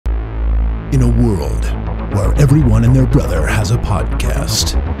In a world where everyone and their brother has a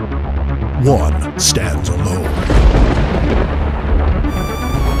podcast, one stands alone.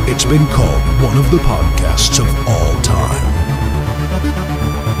 It's been called one of the podcasts of all time.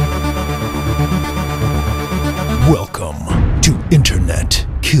 Welcome to Internet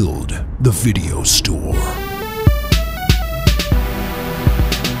Killed the Video Store.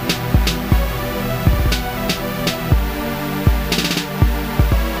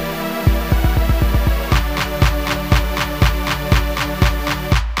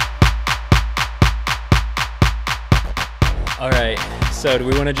 Alright, so do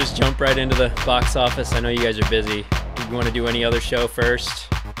we want to just jump right into the box office? I know you guys are busy. Do you want to do any other show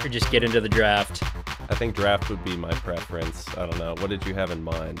first, or just get into the draft? I think draft would be my preference. I don't know. What did you have in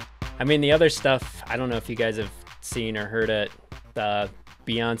mind? I mean, the other stuff, I don't know if you guys have seen or heard it. The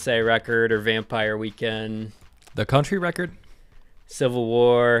Beyonce record or Vampire Weekend. The country record? Civil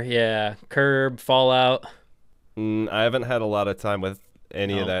War, yeah. Curb, Fallout. I haven't had a lot of time with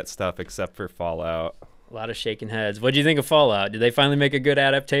any of that stuff except for Fallout. A lot of shaking heads. What do you think of Fallout? Did they finally make a good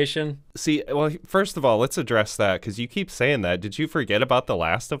adaptation? See, well, first of all, let's address that because you keep saying that. Did you forget about The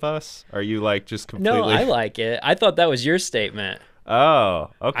Last of Us? Are you like just completely? No, I like it. I thought that was your statement.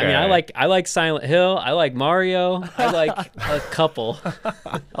 Oh, okay. I mean, I like Silent Hill. I like Mario. I like a couple.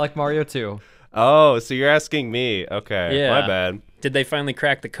 I like Mario too. Oh, so you're asking me. Okay, Yeah. my bad. Did they finally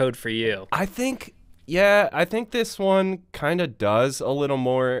crack the code for you? I think this one kind of does a little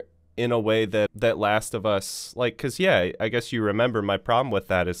more in a way that Last of Us, like, because, yeah, I guess you remember my problem with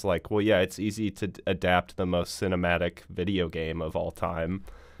that is, like, well, yeah, it's easy to adapt the most cinematic video game of all time.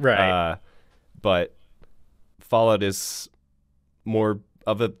 Right. But Fallout is more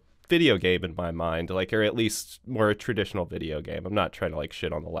of a video game in my mind, like, or at least more a traditional video game. I'm not trying to, like,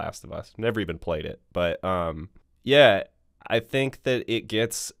 shit on The Last of Us. Never even played it. But, yeah, I think that it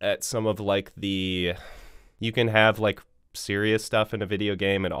gets at some of, like, you can have, like, serious stuff in a video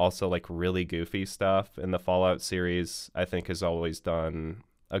game and also like really goofy stuff. And the Fallout series, I think, has always done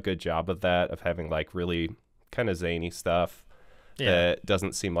a good job of that, of having like really kind of zany stuff that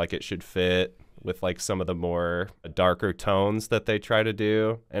doesn't seem like it should fit with like some of the more darker tones that they try to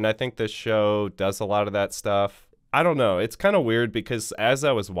do. And I think this show does a lot of that stuff. I don't know. It's kind of weird because as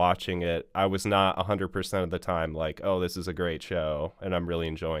I was watching it, I was not 100% of the time like, oh, this is a great show and I'm really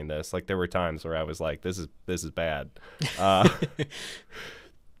enjoying this. Like there were times where I was like, this is bad.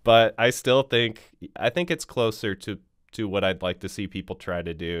 But I still think it's closer to what I'd like to see people try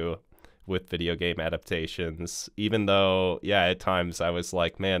to do with video game adaptations. Even though, yeah, at times I was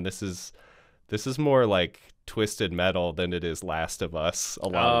like, man, this is more like Twisted Metal than it is Last of Us a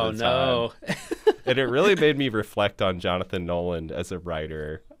lot of the time. Oh, no. And it really made me reflect on Jonathan Nolan as a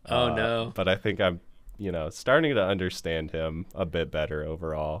writer. Oh, no. But I think I'm, starting to understand him a bit better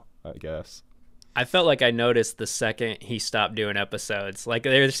overall, I guess. I felt like I noticed the second he stopped doing episodes. Like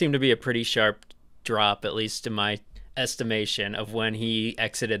there seemed to be a pretty sharp drop, at least in my estimation, of when he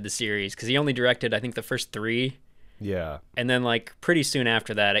exited the series. Because he only directed, I think, the first 3. Yeah. And then like pretty soon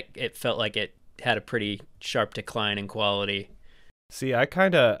after that, it felt like it had a pretty sharp decline in quality. See, I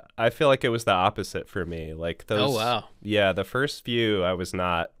feel like it was the opposite for me. Like those. Oh, wow. Yeah, the first few I was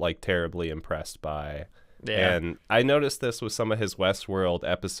not like terribly impressed by. Yeah. And I noticed this with some of his Westworld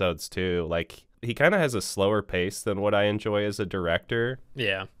episodes too. Like he kind of has a slower pace than what I enjoy as a director.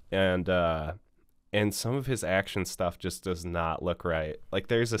 Yeah. And some of his action stuff just does not look right. Like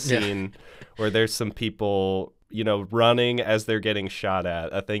there's a scene where there's some people, running as they're getting shot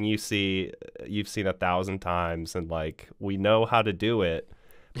at, a thing you've seen 1,000 times, and like we know how to do it,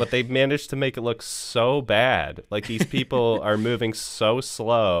 but they've managed to make it look so bad. Like these people are moving so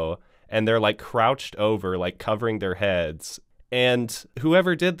slow and they're like crouched over, like covering their heads, and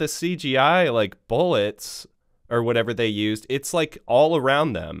whoever did the CGI like bullets or whatever they used, it's like all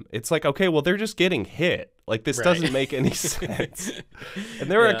around them. It's like, okay, well, they're just getting hit. Like this doesn't make any sense. And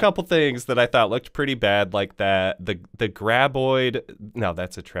there were a couple things that I thought looked pretty bad, like that the graboid. No,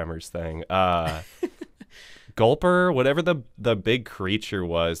 that's a Tremors thing. Gulper, whatever the big creature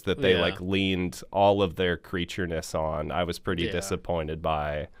was that they like leaned all of their creatureness on, I was pretty disappointed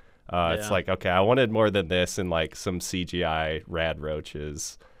by. It's like, okay, I wanted more than this and like some CGI rad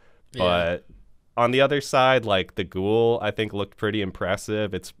roaches. But on the other side, like the ghoul, I think looked pretty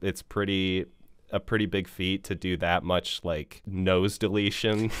impressive. It's a pretty big feat to do that much like nose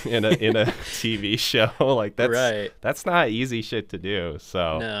deletion in a TV show. Like that's not easy shit to do.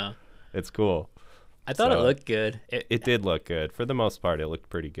 So it's cool. I thought it looked good. It did look good. For the most part, it looked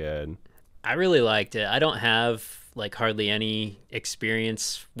pretty good. I really liked it. I don't have like hardly any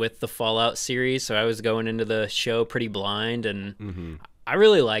experience with the Fallout series, so I was going into the show pretty blind, and I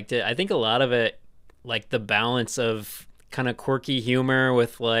really liked it. I think a lot of it, like the balance of kind of quirky humor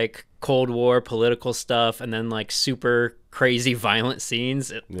with like Cold War political stuff and then like super crazy violent scenes,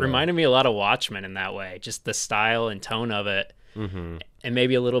 it reminded me a lot of Watchmen in that way. Just the style and tone of it. Mm-hmm. And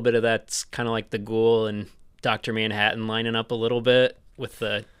maybe a little bit of that's kind of like the Ghoul and Dr. Manhattan lining up a little bit with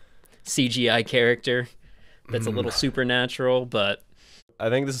the CGI character that's a little supernatural, but I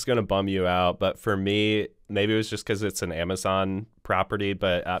think this is going to bum you out, but for me, maybe it was just because it's an Amazon property,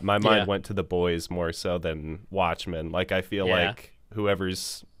 but my mind went to The Boys more so than Watchmen. Like, I feel like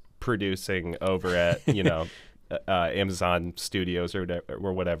whoever's producing over at, Amazon Studios or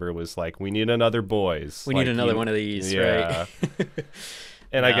whatever was like, we need another Boys. We need another one of these, right?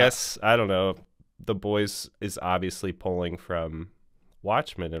 And I guess, I don't know, The Boys is obviously pulling from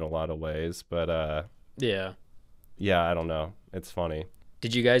Watchmen in a lot of ways, but yeah, I don't know. It's funny.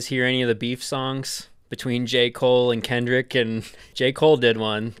 Did you guys hear any of the beef songs between J. Cole and Kendrick? And J. Cole did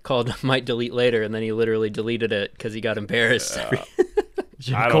one called Might Delete Later, and then he literally deleted it because he got embarrassed.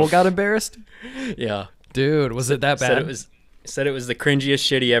 J. Cole got embarrassed? Yeah. Dude, was it that bad? Said it was the cringiest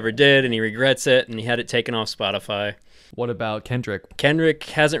shit he ever did, and he regrets it, and he had it taken off Spotify. What about Kendrick? Kendrick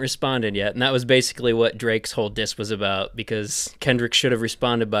hasn't responded yet, and that was basically what Drake's whole diss was about, because Kendrick should have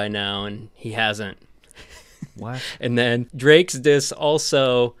responded by now, and he hasn't. What? And then Drake's diss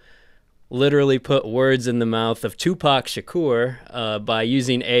also literally put words in the mouth of Tupac Shakur by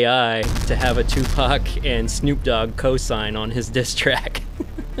using AI to have a Tupac and Snoop Dogg co-sign on his diss track.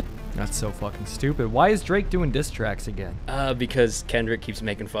 That's so fucking stupid. Why is Drake doing diss tracks again? Because Kendrick keeps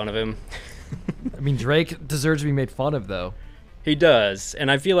making fun of him. I mean, Drake deserves to be made fun of, though. He does. And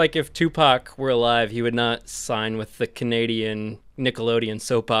I feel like if Tupac were alive, he would not sign with the Canadian Nickelodeon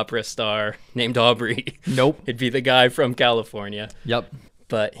soap opera star named Aubrey. Nope. It'd be the guy from California. Yep.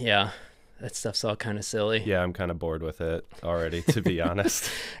 But yeah, that stuff's all kind of silly. Yeah, I'm kind of bored with it already, to be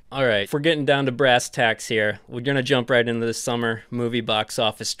honest. All right, if we're getting down to brass tacks here, we're going to jump right into the summer movie box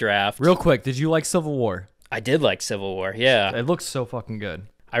office draft. Real quick, did you like Civil War? I did like Civil War, yeah. It looks so fucking good.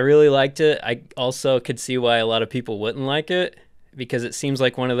 I really liked it. I also could see why a lot of people wouldn't like it, because it seems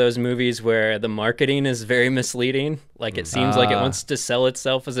like one of those movies where the marketing is very misleading. Like, it seems like it wants to sell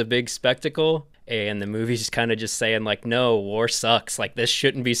itself as a big spectacle, and the movie's kind of just saying, like, no, war sucks. Like, this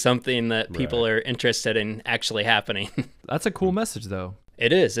shouldn't be something that people are interested in actually happening. That's a cool message, though.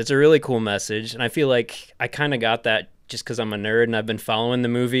 It is. It's a really cool message, and I feel like I kind of got that just because I'm a nerd and I've been following the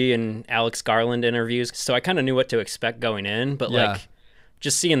movie and Alex Garland interviews, so I kind of knew what to expect going in, but, like,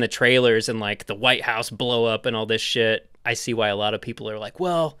 just seeing the trailers and, like, the White House blow up and all this shit, I see why a lot of people are like,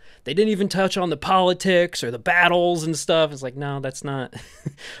 well, they didn't even touch on the politics or the battles and stuff. It's like, no, that's not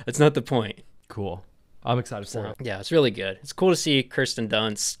that's not the point. Cool. I'm excited for it. Yeah, it's really good. It's cool to see Kirsten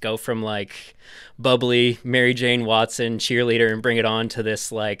Dunst go from, like, bubbly Mary Jane Watson cheerleader and bring it on to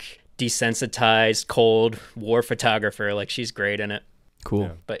this, like, desensitized, cold war photographer. Like, she's great in it. Cool.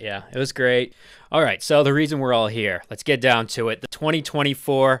 Yeah. But yeah, it was great. All right, so the reason we're all here, let's get down to it. The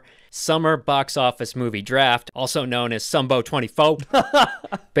 2024 Summer Box Office Movie Draft, also known as SUMBO24.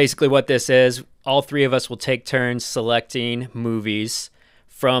 Basically what this is, all three of us will take turns selecting movies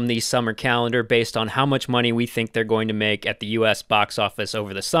from the summer calendar based on how much money we think they're going to make at the U.S. box office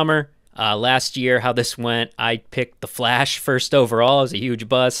over the summer. Last year, how this went, I picked The Flash first overall. It was a huge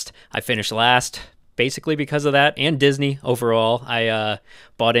bust. I finished last, basically because of that, and Disney overall. I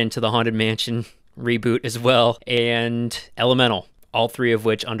bought into the Haunted Mansion reboot as well, and Elemental, all three of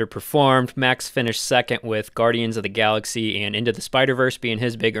which underperformed. Max finished second with Guardians of the Galaxy and Into the Spider-Verse being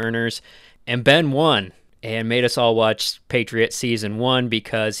his big earners, and Ben won and made us all watch Patriot Season 1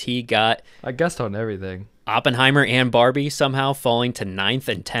 because he got... I guessed on everything. Oppenheimer and Barbie somehow falling to 9th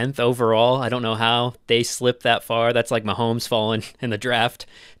and 10th overall. I don't know how they slipped that far. That's like Mahomes falling in the draft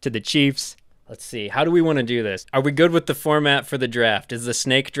to the Chiefs. Let's see. How do we want to do this? Are we good with the format for the draft? Is the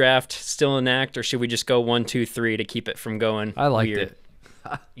snake draft still an act, or should we just go 1, 2, 3 to keep it from going I liked weird?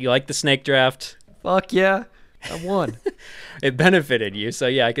 it. You like the snake draft? Fuck yeah. I won. It benefited you, so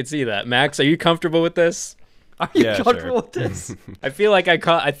yeah, I could see that. Max, are you comfortable with this? Are you Yeah, comfortable sure. with this? I feel like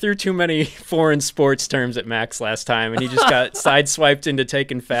I threw too many foreign sports terms at Max last time, and he just got sideswiped into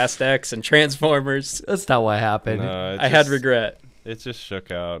taking Fast X and Transformers. That's not what happened. No, I had regret. It just shook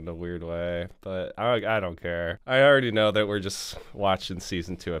out in a weird way, but I don't care. I already know that we're just watching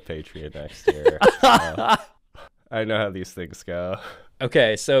season 2 of Patriot next year. I know how these things go.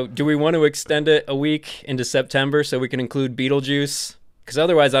 Okay, so do we want to extend it a week into September so we can include Beetlejuice? Because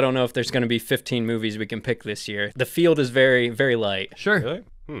otherwise, I don't know if there's going to be 15 movies we can pick this year. The field is very, very light. Sure. Really?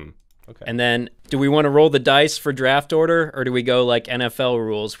 Okay. And then, do we want to roll the dice for draft order, or do we go like NFL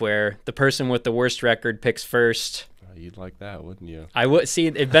rules where the person with the worst record picks first, You'd like that, wouldn't you? I would see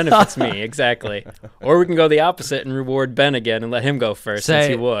it benefits me exactly. Or we can go the opposite and reward Ben again and let him go first since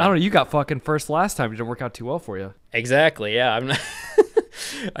he would. I don't know. You got fucking first last time. It didn't work out too well for you. Exactly. Yeah. I'm not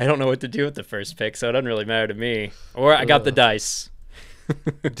I don't know what to do with the first pick, so it doesn't really matter to me. Or I got the dice.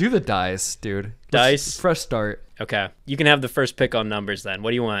 Do the dice, dude. Dice. Fresh start. Okay. You can have the first pick on numbers then.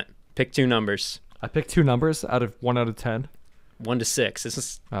 What do you want? Pick 2 numbers. I picked 2 numbers out of 1 out of 10. 1 to 6. This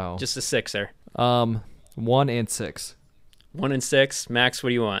is just a sixer. 1 and 6. 1 and 6. Max, what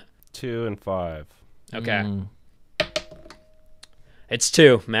do you want? 2 and 5. Okay. It's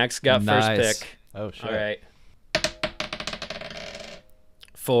 2. Max got Nice. first pick. Oh shit. All right.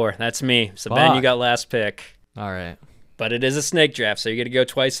 4. That's me. So Ben, you got last pick. All right. But it is a snake draft, so you get to go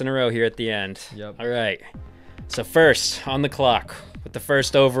twice in a row here at the end. Yep. All right. So first on the clock with the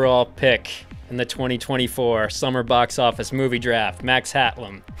first overall pick in the 2024 summer box office movie draft, Max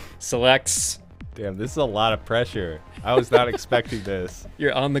Hatlam selects. Damn, this is a lot of pressure. I was not expecting this.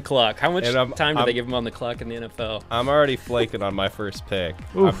 You're on the clock. How much And time do they give him on the clock in the NFL? I'm already flaking on my first pick.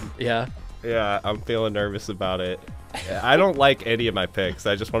 Yeah. Yeah, I'm feeling nervous about it. I don't like any of my picks.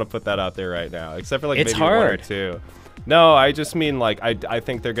 I just want to put that out there right now, except for like It's maybe 1 or hard. 2. No, I just mean like I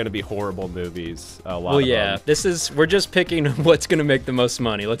think they're gonna be horrible movies. A lot. Well, of yeah. them. We're just picking what's gonna make the most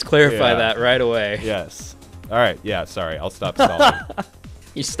money. Let's clarify Yeah. that right away. Yes. All right. Yeah. Sorry. I'll stop stalling.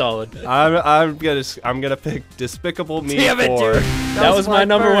 You stalled. I'm gonna pick Despicable Me 4. That was my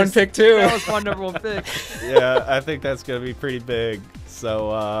number 1 pick too. That was my number 1 pick. Yeah, I think that's gonna be pretty big.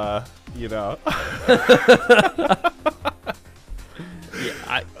 So you know.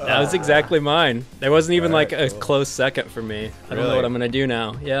 That was exactly mine. There wasn't even like a close second for me. I don't know Really? what I'm gonna do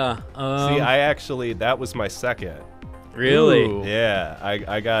now. Yeah. See, that was my second. Really? Ooh. Yeah,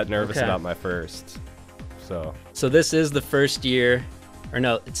 I got nervous Okay. about my first. So So this is the first year, or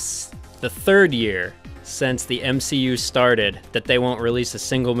no, it's the 3rd year since the MCU started that they won't release a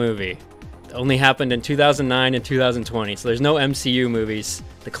single movie. It only happened in 2009 and 2020, so there's no MCU movies.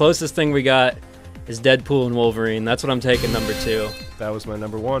 The closest thing we got is Deadpool and Wolverine. That's what I'm taking, number 2. that was my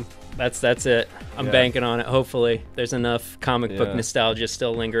number 1. That's it. I'm Yeah. banking on it. Hopefully, there's enough comic book Yeah. nostalgia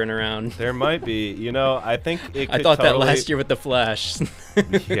still lingering around. There might be. You know, I think it could I thought that totally- last year with the Flash.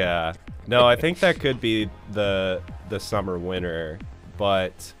 Yeah. No, I think that could be the summer winner,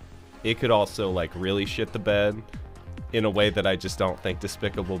 but it could also like really shit the bed in a way that I just don't think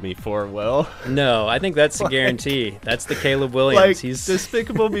Despicable Me 4 will. No, I think that's a guarantee. That's the Caleb Williams. Like He's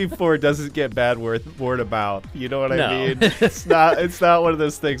Despicable Me 4 doesn't get bad word of mouth. You know what I No. mean? It's not one of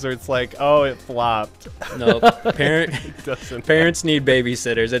those things where it's like, oh, it flopped. no parent. It doesn't. Parents need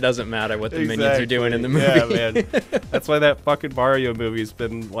babysitters. It doesn't matter what the minions are doing in the movie. Yeah, man. That's why that fucking Mario movie's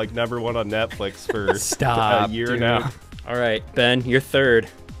been like number 1 on Netflix for Stop, a year dude. now. All right, Ben, you're 3rd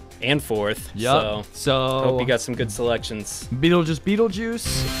and 4th. Yep. So hope you got some good selections.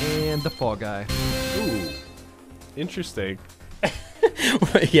 Beetlejuice and the Fall Guy. Ooh, interesting.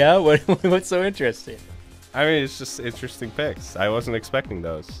 Yeah, what's so interesting? I mean, it's just interesting picks. I wasn't expecting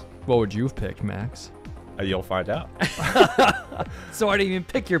those. What would you have picked, Max? You'll find out. So I didn't even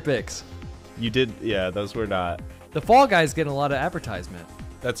pick your picks. You did, yeah. Those were not. The Fall Guy's getting a lot of advertisement.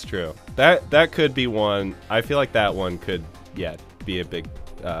 That's true. That could be one. I feel like that one could, yeah, be a big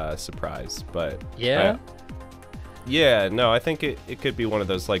surprise. But Yeah? yeah. No, I think it could be one of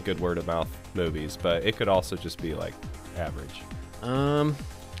those like good word of mouth movies, but it could also just be like average.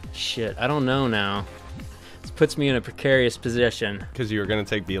 Shit, I don't know now. This puts me in a precarious position. Because you were gonna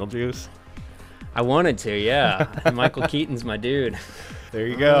take Beetlejuice. I wanted to, yeah. Michael Keaton's my dude. There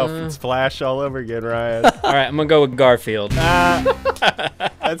you go. It's Flash all over again, Ryan. All right, I'm gonna go with Garfield.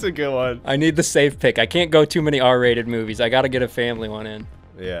 That's a good one. I need the safe pick. I can't go too many R-rated movies. I gotta get a family one in.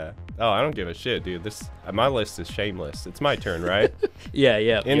 Yeah. Oh, I don't give a shit, dude. My list is shameless. It's my turn, right?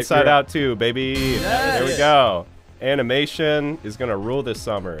 Yeah. Inside Out 2, baby. Yes. There we go. Animation is gonna rule this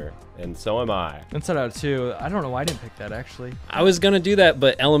summer, and so am I. Inside Out 2. I don't know why I didn't pick that, actually. I was gonna do that,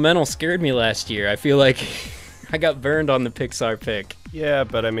 but Elemental scared me last year. I feel like I got burned on the Pixar pick. Yeah,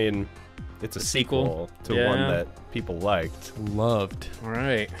 but I mean, it's a sequel? sequel to Yeah. one that people liked. Loved. All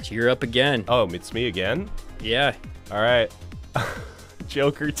right, you're up again. Oh, it's me again? Yeah. All right.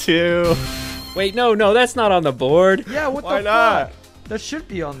 Joker 2. Wait, no, that's not on the board. Yeah, what Why the not? fuck? That should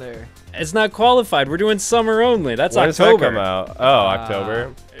be on there. It's not qualified. We're doing summer only. That's When does that October. come out? Oh,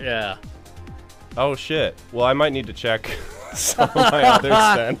 October. Yeah. Oh, shit. Well, I might need to check some of my others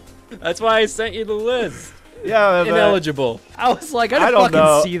then. That's why I sent you the list. Yeah, Ineligible. I was like, I I didn't don't fucking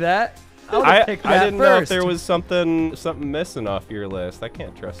know. see that. I would have picked that I didn't know if first. there was something missing off your list. I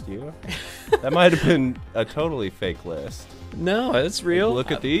can't trust you. That might have been a totally fake list. No, it's real.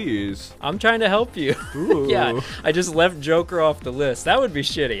 Look at these. I'm trying to help you. Yeah, I just left Joker off the list. That would be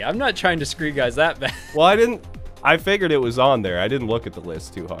shitty. I'm not trying to screw you guys that bad. Well, I figured it was on there. I didn't look at the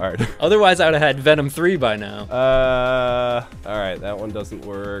list too hard. Otherwise, I would have had Venom 3 by now. All right, that one doesn't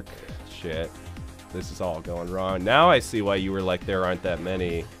work. Shit. This is all going wrong. Now I see why you were like, there aren't that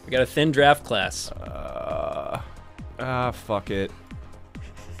many. We got a thin draft class. Fuck it.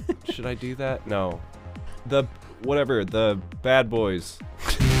 Should I do that? No. The Bad Boys.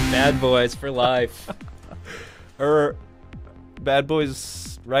 Bad Boys for life. Or Bad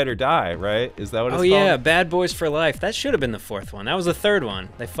Boys Ride or Die, right? Is that what it's called? Oh yeah, Bad Boys for Life. That should have been the fourth one. That was the third one.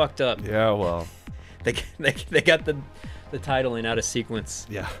 They fucked up. Yeah, well. They got the titling out of sequence.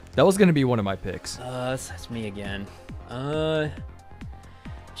 Yeah. That was gonna be one of my picks. That's me again.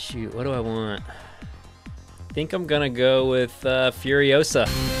 Shoot, what do I want? I think I'm gonna go with Furiosa.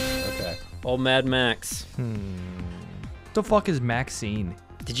 Okay. Old Mad Max. What the fuck is Maxine?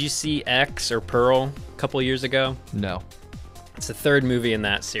 Did you see X or Pearl a couple years ago? No. It's the third movie in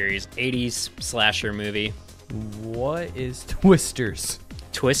that series. 80s slasher movie. What is Twisters?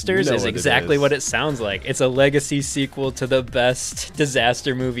 Twisters You know is what it exactly is. what it sounds like. It's a legacy sequel to the best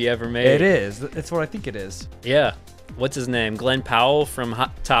disaster movie ever made. It is. It's what I think it is. Yeah. What's his name? Glenn Powell from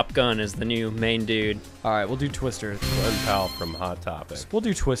Top Gun is the new main dude. All right, we'll do Twisters. Glenn Powell from Hot Topic. We'll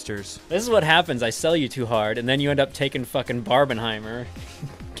do Twisters. This is what happens. I sell you too hard, and then you end up taking fucking Barbenheimer,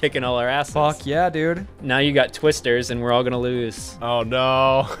 kicking all our asses. Fuck yeah, dude. Now you got Twisters, and we're all gonna lose. Oh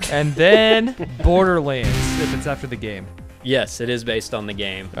no. And then Borderlands, if it's after the game. Yes, it is based on the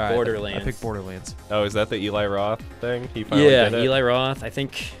game. All right, Borderlands. I picked Borderlands. Oh, is that the Eli Roth thing? He finally Yeah, did it? Eli Roth. I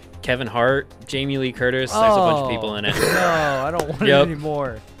think Kevin Hart, Jamie Lee Curtis. There's a bunch of people in it. No, I don't want Yep. it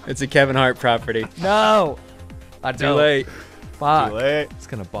anymore. It's a Kevin Hart property. No. I Too don't. late. Fuck. Too late. It's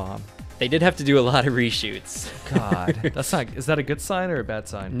gonna bomb. They did have to do a lot of reshoots. God, that's not. Is that a good sign or a bad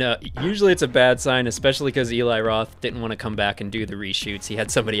sign? No, usually it's a bad sign, especially because Eli Roth didn't want to come back and do the reshoots. He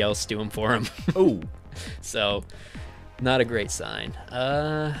had somebody else do them for him. Oh. So, not a great sign.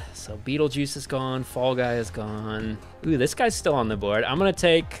 So Beetlejuice is gone. Fall Guy is gone. Ooh, this guy's still on the board. I'm gonna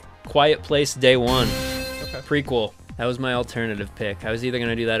take Quiet Place Day One. Okay. Prequel. That was my alternative pick. I was either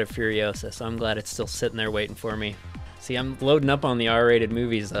gonna do that or Furiosa, so I'm glad it's still sitting there waiting for me. See, I'm loading up on the R-rated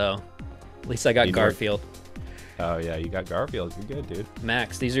movies though. At least I got You Garfield. Oh yeah, you got Garfield. You're good, dude.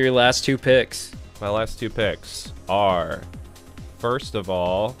 Max, these are your last two picks. My last two picks are, first of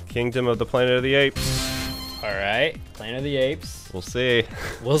all, Kingdom of the Planet of the Apes. All right, Planet of the Apes. We'll see.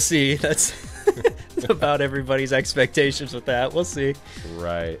 We'll see. That's about everybody's expectations with that. We'll see.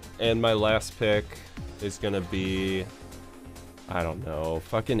 Right. And my last pick is gonna be, I don't know,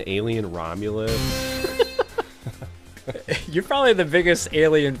 fucking Alien Romulus. You're probably the biggest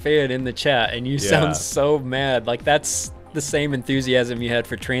Alien fan in the chat, and you Yeah. sound so mad. Like that's the same enthusiasm you had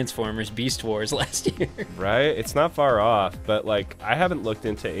for Transformers Beast Wars last year. Right? It's not far off, but like I haven't looked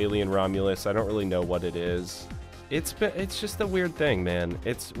into Alien Romulus. I don't really know what it is. It's just a weird thing, man.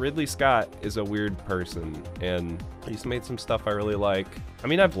 It's Ridley Scott is a weird person, and he's made some stuff I really like. I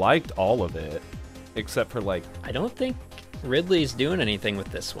mean, I've liked all of it, except for like, I don't think Ridley's doing anything with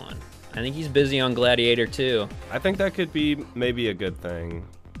this one. I think he's busy on Gladiator 2. I think that could be maybe a good thing,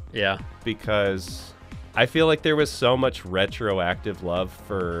 Yeah. because I feel like there was so much retroactive love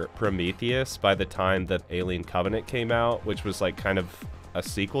for Prometheus by the time that Alien Covenant came out, which was like kind of a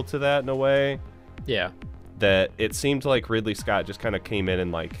sequel to that in a way, Yeah. that it seemed like Ridley Scott just kind of came in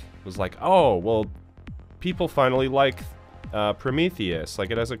and like was like, oh, well, people finally like Prometheus. Like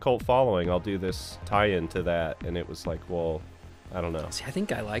it has a cult following. I'll do this tie-in to that. And it was like, well, I don't know. See, I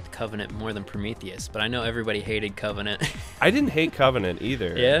think I liked Covenant more than Prometheus, but I know everybody hated Covenant. I didn't hate Covenant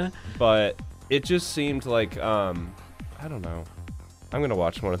either. Yeah? But it just seemed like, I don't know. I'm going to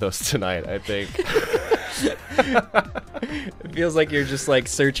watch one of those tonight, I think. It feels like you're just like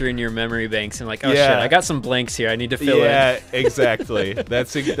searching your memory banks and like, oh Yeah. shit, I got some blanks here. I need to fill in. Yeah, exactly.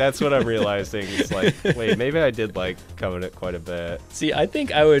 That's what I'm realizing. It's like, wait, maybe I did like Covenant quite a bit. See, I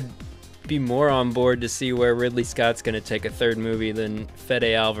think I would be more on board to see where Ridley Scott's going to take a third movie than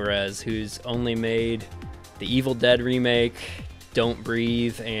Fede Alvarez, who's only made the Evil Dead remake, Don't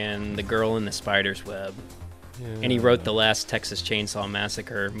Breathe, and The Girl in the Spider's Web. Yeah. And he wrote the last Texas Chainsaw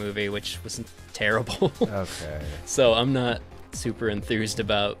Massacre movie, which was terrible. Okay. So I'm not super enthused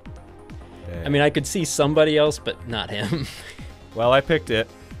about. Dang. I mean, I could see somebody else, but not him. Well, I picked it.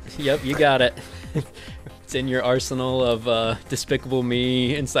 Yep, you got it. It's in your arsenal of Despicable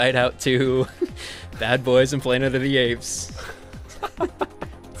Me, Inside Out 2, Bad Boys, and Planet of the Apes.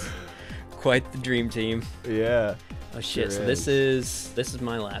 Quite the dream team. Yeah. Oh shit! Sure So this is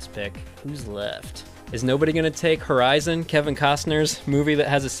my last pick. Who's left? Is nobody gonna take Horizon, Kevin Costner's movie that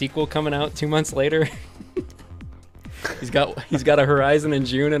has a sequel coming out 2 months later? He's got a Horizon in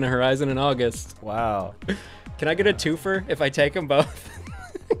June and a Horizon in August. Wow. Can I get a twofer if I take them both?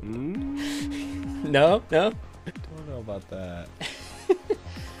 No. I don't know about that.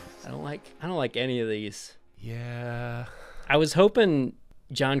 I don't like any of these. Yeah. I was hoping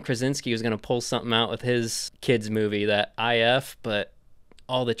John Krasinski was gonna pull something out with his kids movie, that IF, but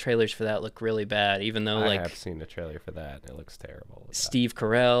all the trailers for that look really bad. Even though I have seen the trailer for that. It looks terrible. Steve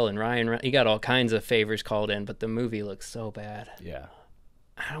Carell and Ryan, he got all kinds of favors called in, but the movie looks so bad. Yeah.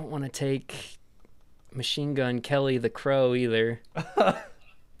 I don't want to take Machine Gun Kelly the Crow either.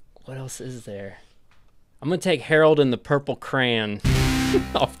 What else is there? I'm gonna take Harold and the Purple Crayon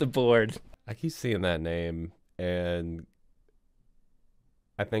off the board. I keep seeing that name, and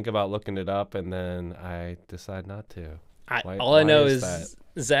I think about looking it up, and then I decide not to. All I know is that?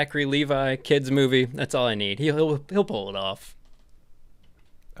 Zachary Levi, kids movie. That's all I need. He'll pull it off.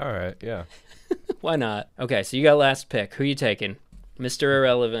 All right, yeah. Why not? Okay, so you got last pick. Who you taking? Mr.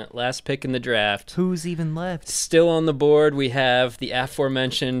 Irrelevant, last pick in the draft. Who's even left? Still on the board, we have the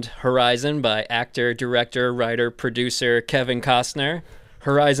aforementioned Horizon by actor, director, writer, producer Kevin Costner.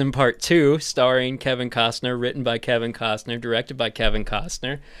 Horizon Part 2, starring Kevin Costner, written by Kevin Costner, directed by Kevin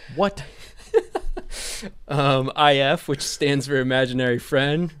Costner. What? IF, which stands for Imaginary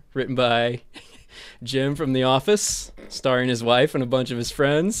Friend, written by Jim from The Office, starring his wife and a bunch of his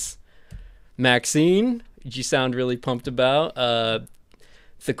friends. Maxine, which you sound really pumped about.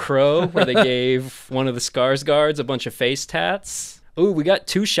 The Crow, where they gave one of the Skarsgårds a bunch of face tats. Ooh, we got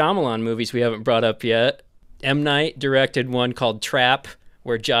 2 Shyamalan movies we haven't brought up yet. M. Night directed one called Trap,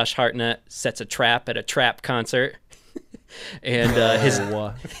 where Josh Hartnett sets a trap at a trap concert. And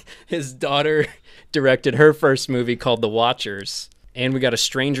his daughter directed her first movie called The Watchers. And we got a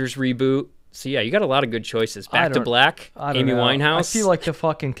Strangers reboot. So yeah, you got a lot of good choices. Back to Black, Amy Winehouse. I feel like the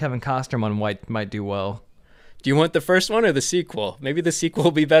fucking Kevin Costner one might do well. Do you want the first one or the sequel? Maybe the sequel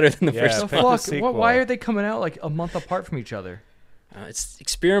will be better than the first one. Why are they coming out like a month apart from each other? It's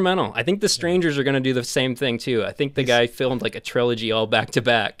experimental. I think the Strangers are going to do the same thing too. I think the guy filmed like a trilogy all back to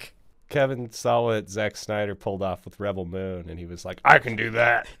back. Kevin saw what Zack Snyder pulled off with Rebel Moon, and he was like, I can do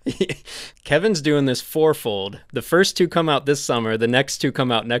that. Kevin's doing this fourfold. The first 2 come out this summer. The next 2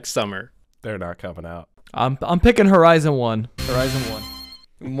 come out next summer. They're not coming out. I'm picking Horizon 1. Horizon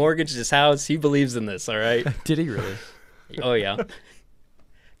 1. Mortgaged his house. He believes in this, all right? Did he really? Oh, yeah. I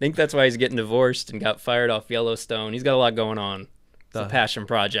think that's why he's getting divorced and got fired off Yellowstone. He's got a lot going on. It's a passion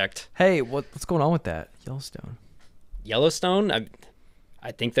project. Hey, what's going on with that? Yellowstone?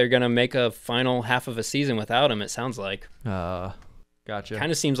 I think they're going to make a final half of a season without him, it sounds like. Gotcha.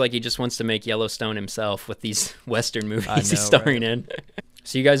 Kind of seems like he just wants to make Yellowstone himself with these Western movies he's starring in.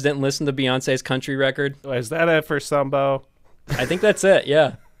 So you guys didn't listen to Beyonce's country record? Is that it for Sumbo? I think that's it,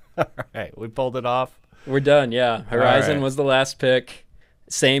 yeah. All right, we pulled it off. We're done, yeah. Horizon was the last pick.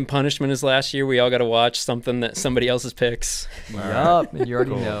 Same punishment as last year. We all got to watch something that somebody else's picks. Yup, you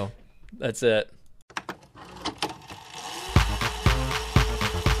already know. That's it.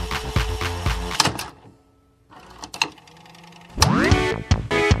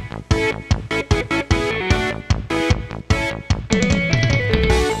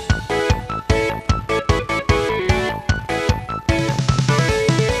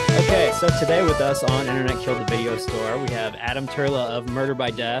 So today with us on Internet Killed the Video Store, we have Adam Turla of Murder by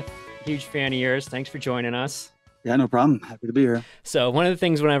Death. Huge fan of yours. Thanks for joining us. Yeah, no problem. Happy to be here. So one of the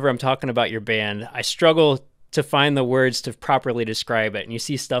things whenever I'm talking about your band, I struggle to find the words to properly describe it. And you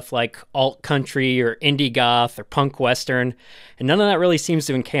see stuff like alt country or indie goth or punk western, and none of that really seems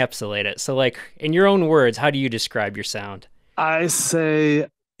to encapsulate it. So like in your own words, how do you describe your sound? I say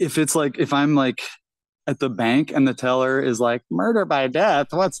if I'm like at the bank and the teller is like, murder by death,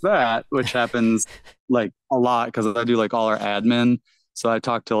 what's that? Which happens like a lot because I do like all our admin. So I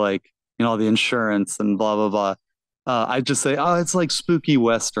talk to like, the insurance and blah, blah, blah. I just say, oh, it's like spooky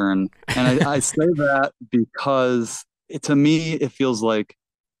Western. And I say that because to me, it feels like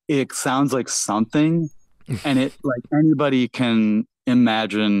it sounds like something and it like anybody can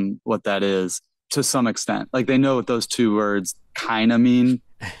imagine what that is to some extent. Like they know what those 2 words kind of mean.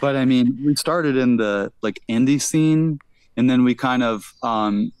 But I mean, we started in the like indie scene, and then we kind of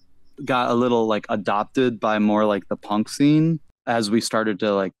got a little like adopted by more like the punk scene as we started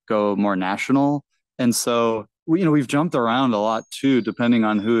to like go more national. And so we've jumped around a lot too, depending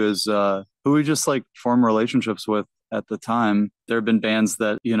on who we just like form relationships with at the time. There have been bands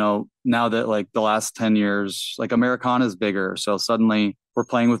that now that like the last 10 years, like Americana is bigger, so suddenly we're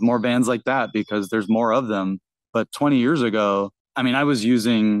playing with more bands like that because there's more of them. But 20 years ago, I mean, I was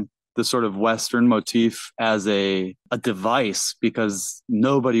using the sort of Western motif as a device because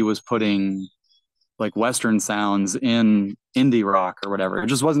nobody was putting like Western sounds in indie rock or whatever. It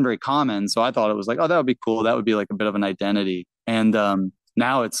just wasn't very common. So I thought it was like, oh, that would be cool. That would be like a bit of an identity. And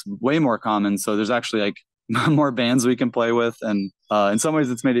now it's way more common. So there's actually like more bands we can play with. And in some ways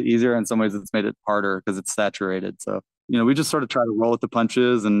it's made it easier. In some ways it's made it harder because it's saturated. So, we just sort of try to roll with the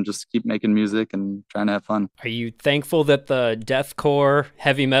punches and just keep making music and trying to have fun. Are you thankful that the deathcore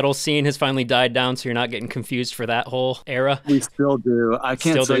heavy metal scene has finally died down so you're not getting confused for that whole era? We still do. I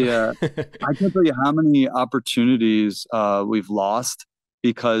can't tell you how many opportunities we've lost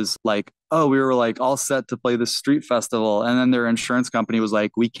because we were like all set to play this street festival, and then their insurance company was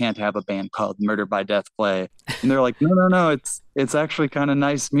like, we can't have a band called Murder by Death play. And they're like, no, it's actually kind of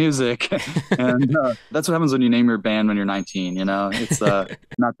nice music. And that's what happens when you name your band when you're 19, it's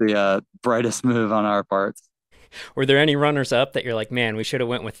not the brightest move on our parts. Were there any runners up that you're like, man, we should have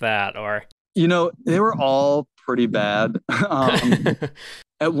went with that? Or they were all pretty bad.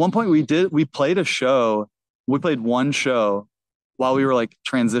 At one point we played one show while we were like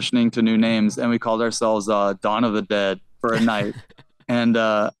transitioning to new names, and we called ourselves Dawn of the Dead for a night. And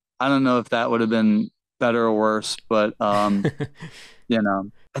I don't know if that would have been better or worse, but I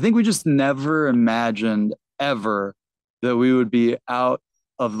think we just never imagined ever that we would be out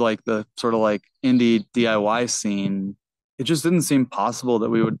of like the sort of like indie DIY scene. It just didn't seem possible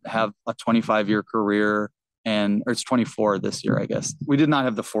that we would have a 25-year career, or it's 24 this year, I guess. We did not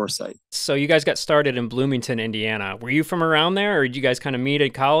have the foresight. So you guys got started in Bloomington, Indiana. Were you from around there, or did you guys kind of meet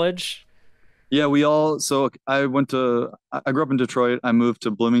at college? Yeah, I grew up in Detroit. I moved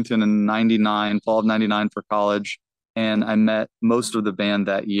to Bloomington in fall of 99 for college. And I met most of the band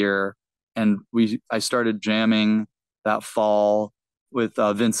that year. And I started jamming that fall with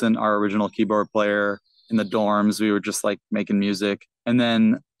Vincent, our original keyboard player, in the dorms. We were just like making music. And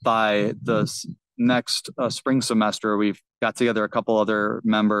then by the next spring semester, we got together a couple other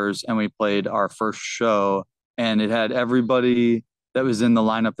members and we played our first show, and it had everybody that was in the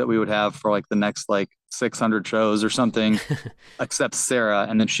lineup that we would have for like the next like 600 shows or something, except Sarah.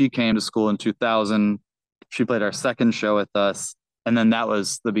 And then she came to school in 2000. She played our second show with us. And then that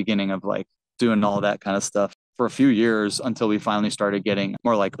was the beginning of like doing all that kind of stuff for a few years until we finally started getting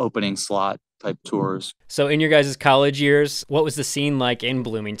more like opening slot type tours. So in your guys' college years, what was the scene like in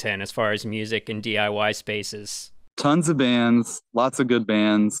Bloomington as far as music and DIY spaces? Tons of bands, lots of good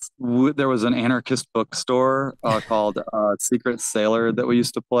bands. There was an anarchist bookstore called Secret Sailor that we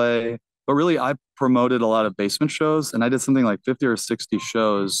used to play. But really, I promoted a lot of basement shows, and I did something like 50 or 60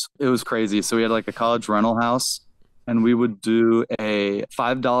 shows. It was crazy. So we had like a college rental house, and we would do a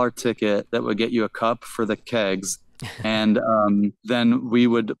 $5 ticket that would get you a cup for the kegs. And then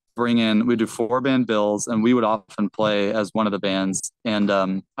we'd do 4-band bills, and we would often play as one of the bands. And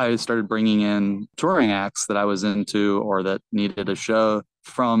I started bringing in touring acts that I was into or that needed a show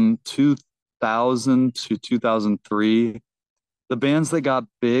from 2000 to 2003. The bands that got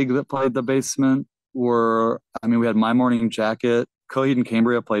big that played the basement we had My Morning Jacket, Coheed and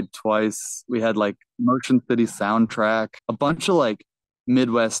Cambria played twice. We had like Motion City Soundtrack, a bunch of like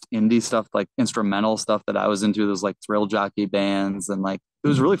Midwest indie stuff, like instrumental stuff that I was into. Those like thrill jockey bands, and like it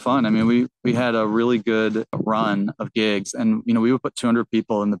was really fun. I mean, we had a really good run of gigs, and we would put 200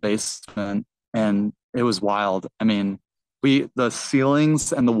 people in the basement, and it was wild. I mean, the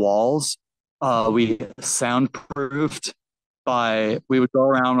ceilings and the walls we soundproofed we would go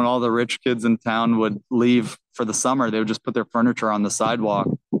around when all the rich kids in town would leave for the summer. They would just put their furniture on the sidewalk.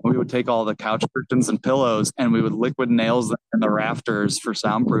 We would take all the couch cushions and pillows, and we would liquid nails them in the rafters for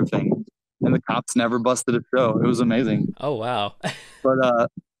soundproofing. And the cops never busted a show. It was amazing. Oh, wow. But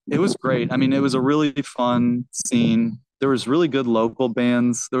it was great. I mean, it was a really fun scene. There was really good local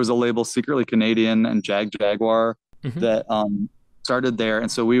bands. There was a label, Secretly Canadian and Jaguar, that started there.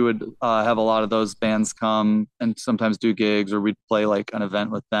 And so we would have a lot of those bands come and sometimes do gigs, or we'd play like an event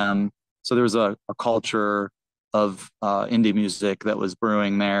with them. So there was a culture of indie music that was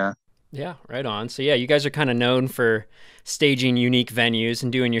brewing there. Yeah, right on. So yeah, you guys are kind of known for staging unique venues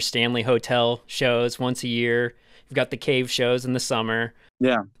and doing your Stanley Hotel shows once a year. You've got the cave shows in the summer.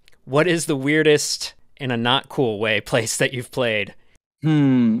 Yeah. What is the weirdest, in a not cool way, place that you've played?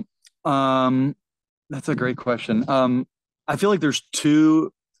 That's a great question. I feel like there's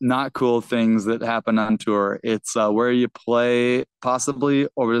two not cool things that happen on tour. It's where you play, possibly,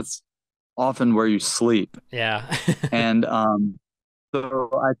 or it's often where you sleep. Yeah. And so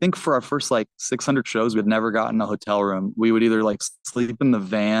I think for our first like 600 shows, we'd never gotten a hotel room. We would either like sleep in the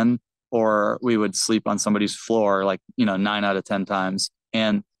van, or we would sleep on somebody's floor, like 9 out of 10 times.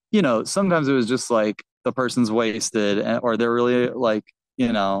 And sometimes it was just like the person's wasted, or they're really like,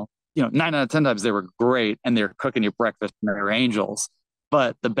 9 out of 10 times they were great and they're cooking you breakfast and they're angels.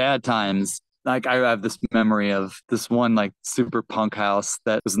 But the bad times, like I have this memory of this one like super punk house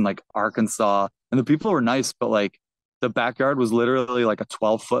that was in like Arkansas, and the people were nice, but like the backyard was literally like a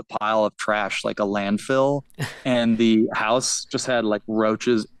 12-foot pile of trash, like a landfill, and the house just had like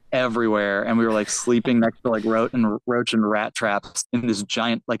roaches everywhere, and we were like sleeping next to like roach and rat traps in this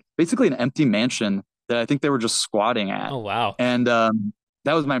giant, like basically an empty mansion that I think they were just squatting at. Oh, wow. And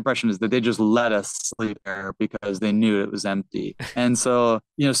that was my impression, is that they just let us sleep there because they knew it was empty. And so,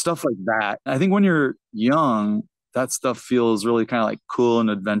 stuff like that. I think when you're young, that stuff feels really kind of like cool and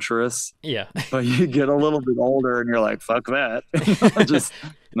adventurous. Yeah. But you get a little bit older and you're like, fuck that. Just,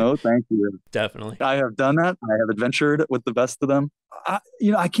 no, thank you. Definitely. I have done that. I have adventured with the best of them.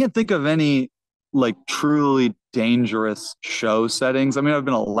 I can't think of any like truly dangerous show settings. I mean, I've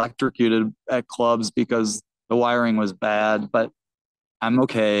been electrocuted at clubs because the wiring was bad, but I'm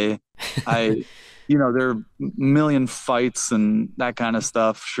okay. There are a million fights and that kind of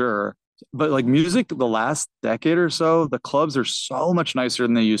stuff, sure. But like music, the last decade or so, the clubs are so much nicer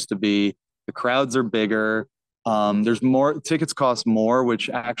than they used to be. The crowds are bigger. There's more, tickets cost more, which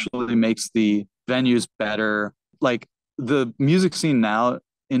actually makes the venues better. Like the music scene now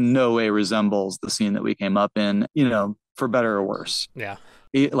in no way resembles the scene that we came up in, for better or worse. Yeah.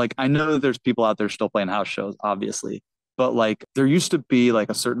 Like I know that there's people out there still playing house shows, obviously, but like there used to be like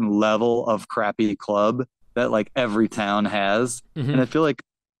a certain level of crappy club that like every town has. Mm-hmm. And I feel like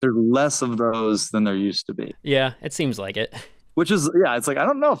there's less of those than there used to be. Yeah, it seems like it. Which is, it's like, I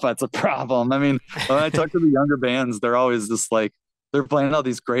don't know if that's a problem. I mean, when I talk to the younger bands, they're always just like, they're playing all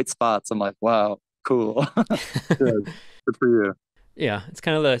these great spots. I'm like, wow, cool. Good for you. Yeah, it's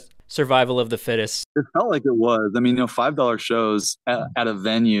kind of the survival of the fittest. It felt like it was. I mean, $5 shows at a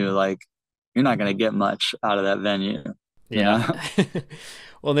venue, like you're not going to get much out of that venue. Yeah.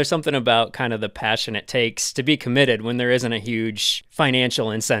 Well, there's something about kind of the passion it takes to be committed when there isn't a huge financial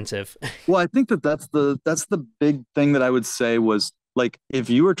incentive. Well, I think that's the big thing that I would say was like,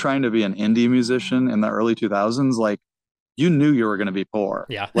 if you were trying to be an indie musician in the early 2000s, like you knew you were going to be poor.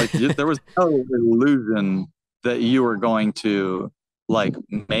 Yeah. Like there was no illusion that you were going to like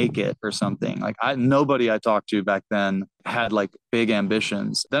make it or something. Like nobody I talked to back then had like big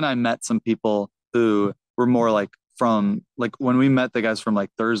ambitions. Then I met some people who were more like, from like when we met the guys from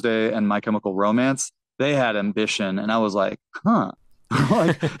like Thursday and My Chemical Romance, they had ambition, and I was like,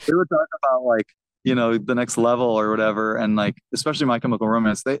 like they were talking about like the next level or whatever, and like especially My Chemical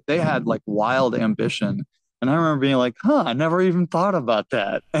Romance, they had like wild ambition, and I remember being like, I never even thought about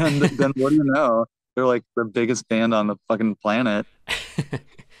that. And then what do you know, they're like the biggest band on the fucking planet.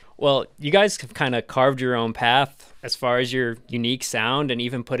 Well, you guys have kind of carved your own path as far as your unique sound and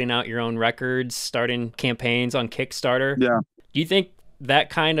even putting out your own records, starting campaigns on Kickstarter. Yeah. Do you think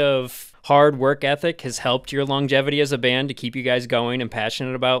that kind of hard work ethic has helped your longevity as a band to keep you guys going and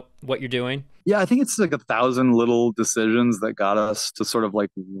passionate about what you're doing? Yeah, I think it's like 1,000 little decisions that got us to sort of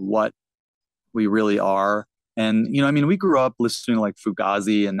like what we really are. And, I mean, we grew up listening to like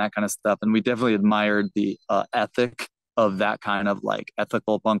Fugazi and that kind of stuff. And we definitely admired the ethic of that kind of like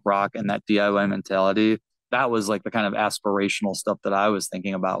ethical punk rock and that DIY mentality. That was like the kind of aspirational stuff that I was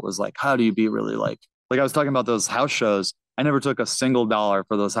thinking about, was like, how do you be really like I was talking about those house shows. I never took a single dollar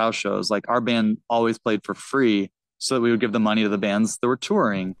for those house shows. Like our band always played for free so that we would give the money to the bands that were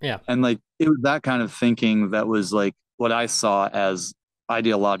touring. Yeah. And like, it was that kind of thinking that was like what I saw as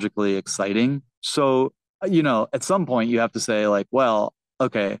ideologically exciting. So, at some point you have to say like, well,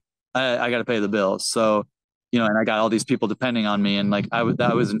 okay, I got to pay the bills. So, and I got all these people depending on me, and like I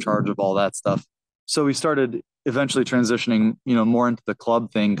was in charge of all that stuff. So we started eventually transitioning, more into the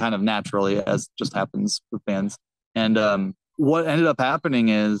club thing kind of naturally, as just happens with bands. And what ended up happening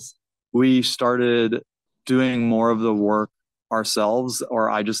is we started doing more of the work ourselves, or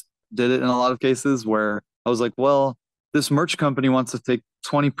I just did it in a lot of cases, where I was like, well, this merch company wants to take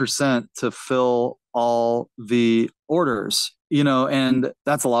 20% to fill all the orders, and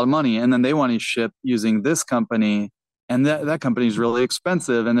that's a lot of money. And then they want to ship using this company, and that company is really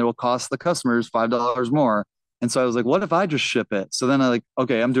expensive, and it will cost the customers $5 more. And so I was like, what if I just ship it? So then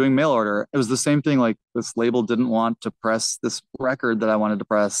I'm doing mail order. It was the same thing. Like this label didn't want to press this record that I wanted to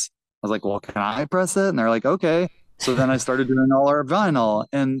press. I was like, well, can I press it? And they're like, okay. So then I started doing all our vinyl,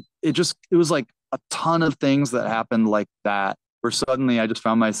 and it was like a ton of things that happened like that, where suddenly I just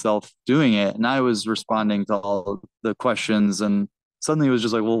found myself doing it, and I was responding to all the questions, and suddenly it was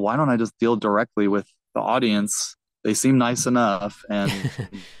just like, well, why don't I just deal directly with the audience? They seem nice enough. And,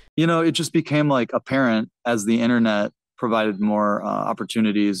 it just became like apparent as the internet provided more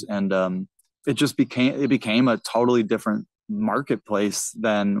opportunities and it became a totally different marketplace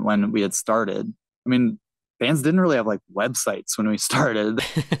than when we had started. I mean, bands didn't really have like websites when we started,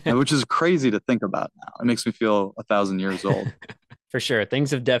 which is crazy to think about now. It makes me feel 1,000 years old. For sure.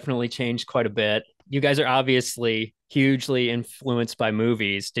 Things have definitely changed quite a bit. You guys are obviously hugely influenced by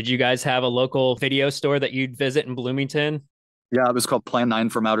movies. Did you guys have a local video store that you'd visit in Bloomington? Yeah, it was called Plan 9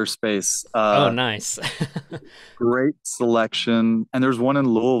 from Outer Space. Oh, nice. Great selection. And there's one in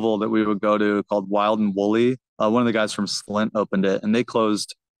Louisville that we would go to called Wild and Woolly. One of the guys from Slint opened it, and they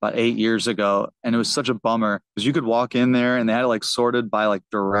closed about 8 years ago. And it was such a bummer because you could walk in there and they had it like sorted by like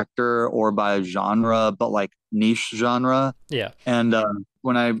director or by genre, but like niche genre. Yeah. And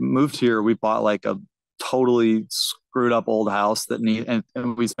when I moved here, we bought like a totally screwed up old house and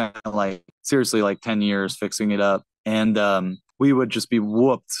we spent like seriously like 10 years fixing it up. And we would just be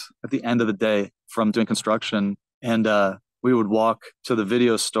whooped at the end of the day from doing construction. And we would walk to the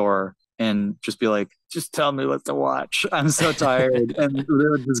video store and just be like, just tell me what to watch. I'm so tired. And they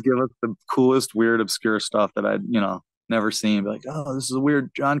would just give us the coolest, weird, obscure stuff that I'd, never seen. Be like, oh, this is a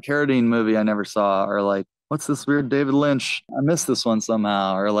weird John Carradine movie I never saw. Or like, what's this weird David Lynch? I missed this one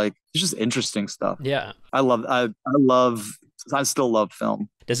somehow. Or like, it's just interesting stuff. Yeah. I still love film.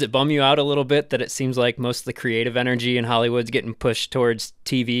 Does it bum you out a little bit that it seems like most of the creative energy in Hollywood's getting pushed towards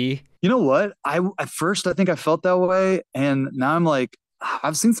TV? You know what? At first I think I felt that way, and now I'm like,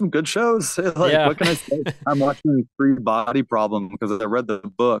 I've seen some good shows. Like, yeah. What can I say? I'm watching Free Body Problem because I read the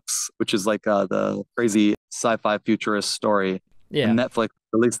books, which is like the crazy sci-fi futurist story. Yeah. And Netflix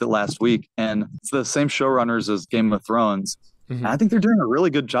released it last week, and it's the same showrunners as Game of Thrones. Mm-hmm. I think they're doing a really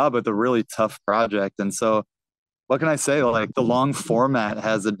good job with a really tough project, and so. What can I say? Like the long format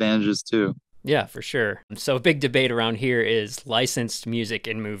has advantages too. Yeah, for sure. So a big debate around here is licensed music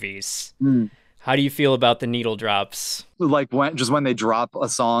in movies. How do you feel about the needle drops? Like when they drop a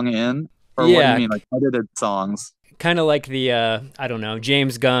song in? Or yeah. What do you mean, like edited songs? Kind of like the, I don't know,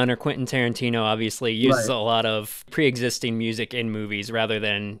 James Gunn or Quentin Tarantino obviously uses a lot of pre-existing music in movies rather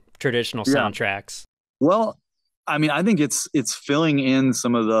than traditional soundtracks. Well, I mean, I think it's filling in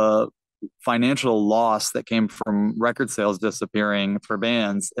some of the financial loss that came from record sales disappearing for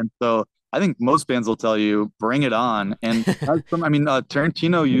bands. And so I think most bands will tell you, bring it on. And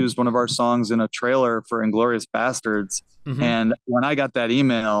Tarantino used one of our songs in a trailer for Inglourious Bastards. Mm-hmm. And when I got that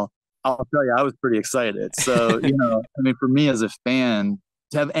email, I'll tell you, I was pretty excited. So, for me as a fan,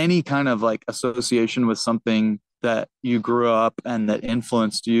 to have any kind of like association with something that you grew up and that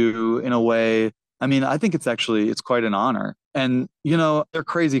influenced you in a way, I think it's quite an honor. And, they're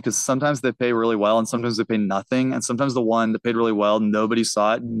crazy because sometimes they pay really well and sometimes they pay nothing. And sometimes the one that paid really well, nobody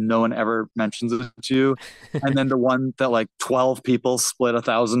saw it. No one ever mentions it to you. And then the one that like 12 people split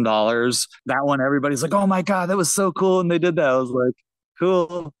 $1,000, that one, everybody's like, oh my God, that was so cool. And they did that. I was like,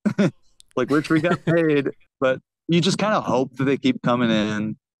 cool. Like, which we got paid. But you just kind of hope that they keep coming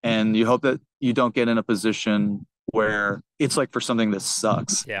in, and you hope that you don't get in a position where it's like for something that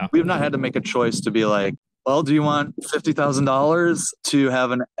sucks. Yeah. We've not had to make a choice to be like, well, do you want $50,000 to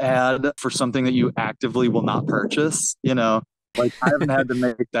have an ad for something that you actively will not purchase? Like I haven't had to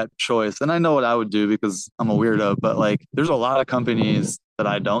make that choice. And I know what I would do because I'm a weirdo, but like there's a lot of companies that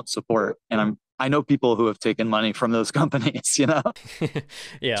I don't support. And I know people who have taken money from those companies, Yeah.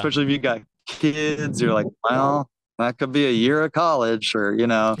 Especially if you got kids, you're like, well, that could be a year of college or,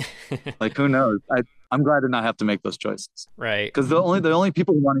 like who knows? I'm glad to not have to make those choices. Right. Because the only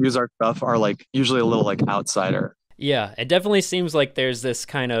people who want to use our stuff are like usually a little like outsider. Yeah, it definitely seems like there's this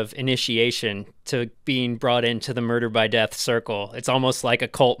kind of initiation to being brought into the Murder by Death circle. It's almost like a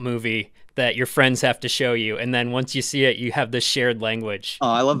cult movie that your friends have to show you, and then once you see it, you have this shared language.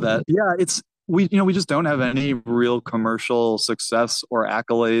 Oh, I love that. Yeah, we just don't have any real commercial success or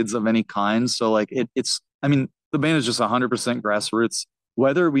accolades of any kind. So like the band is just 100% grassroots.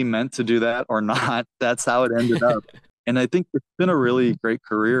 Whether we meant to do that or not, that's how it ended up. And I think it's been a really great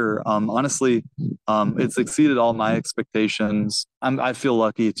career. Honestly, it's exceeded all my expectations. I feel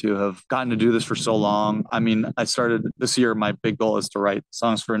lucky to have gotten to do this for so long. I started this year, my big goal is to write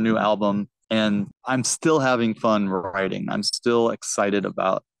songs for a new album, and I'm still having fun writing. I'm still excited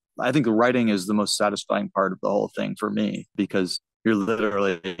I think writing is the most satisfying part of the whole thing for me, because you're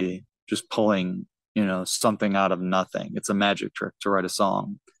literally just pulling something out of nothing. It's a magic trick to write a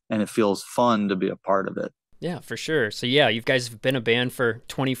song, and it feels fun to be a part of it. Yeah, for sure. So yeah, you guys have been a band for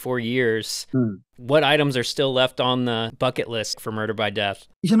 24 years. What items are still left on the bucket list for Murder by Death?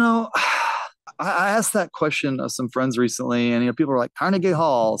 I asked that question of some friends recently, and people were like, Carnegie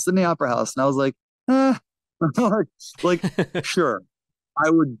Hall, Sydney Opera House. And I was like, sure. I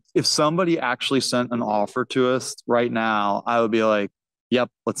would, if somebody actually sent an offer to us right now, I would be like, yep,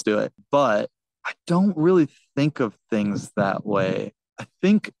 let's do it. But I don't really think of things that way. I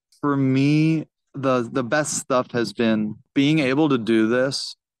think for me, the best stuff has been being able to do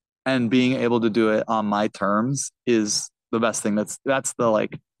this and being able to do it on my terms is the best thing. That's the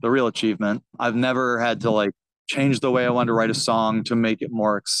like the real achievement. I've never had to like change the way I wanted to write a song to make it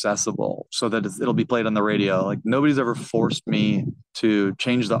more accessible so that it'll be played on the radio. Like nobody's ever forced me to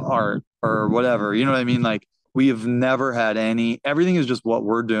change the art or whatever. You know what I mean? Like we have never had everything is just what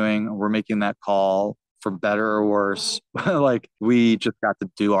we're doing. We're making that call for better or worse. Like we just got to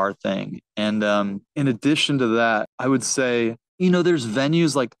do our thing. And in addition to that, I would say, there's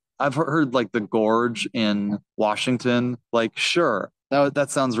venues like I've heard like the Gorge in Washington. Like, sure, that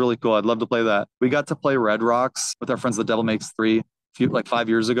sounds really cool. I'd love to play that. We got to play Red Rocks with our friends, The Devil Makes Three, like 5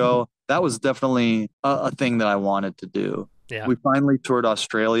 years ago. That was definitely a thing that I wanted to do. Yeah. We finally toured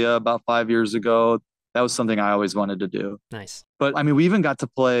Australia about 5 years ago. That was something I always wanted to do. Nice. But I mean, we even got to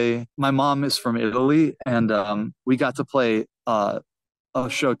play, my mom is from Italy, and we got to play a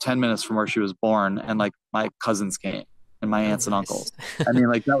show 10 minutes from where she was born, and like my cousins came and my aunts and uncles. I mean,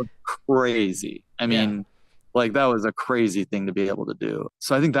 like that was crazy. I mean, like that was a crazy thing to be able to do.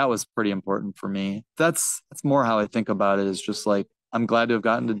 So I think that was pretty important for me. That's more how I think about it, is just like, I'm glad to have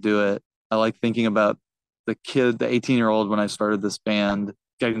gotten to do it. I like thinking about the 18-year-old when I started this band,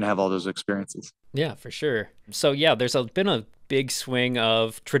 getting to have all those experiences. Yeah, for sure. So yeah, there's been a big swing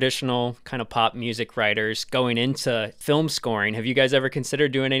of traditional kind of pop music writers going into film scoring. Have you guys ever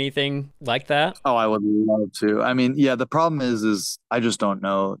considered doing anything like that? Oh, I would love to. I mean, yeah, the problem is I just don't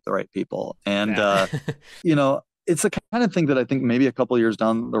know the right people. And, it's the kind of thing that I think maybe a couple of years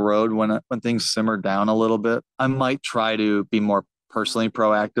down the road when things simmer down a little bit, I might try to be more personally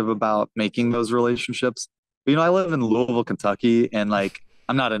proactive about making those relationships. But, I live in Louisville, Kentucky, and like,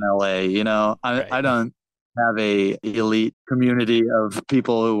 I'm not in LA, I don't have a elite community of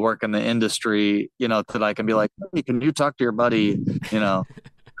people who work in the industry, that I can be like, hey, can you talk to your buddy,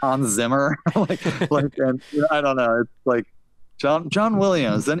 Hans Zimmer? and I don't know. It's like John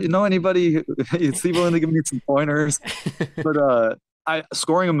Williams. And anybody is he willing to give me some pointers? But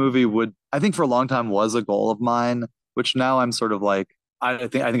scoring a movie I think for a long time was a goal of mine, which now I'm sort of like, I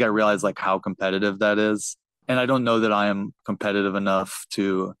think I realize like how competitive that is. And I don't know that I am competitive enough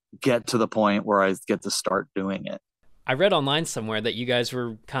to get to the point where I get to start doing it. I read online somewhere that you guys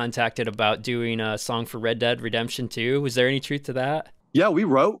were contacted about doing a song for Red Dead Redemption 2. Was there any truth to that? Yeah, we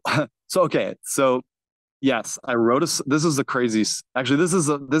wrote. So yes, I wrote this is the crazy. Actually,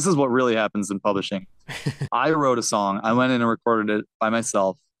 this is what really happens in publishing. I wrote a song. I went in and recorded it by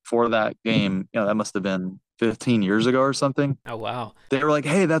myself for that game. That must have been 15 years ago or something. Oh, wow. They were like,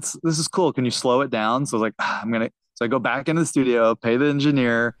 hey, this is cool. Can you slow it down? So I was like, so I go back into the studio, pay the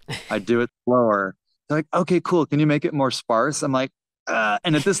engineer. I do it slower. They're like, okay, cool. Can you make it more sparse? I'm like,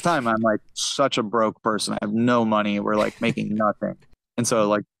 and at this time, I'm like such a broke person. I have no money. We're like making nothing. And so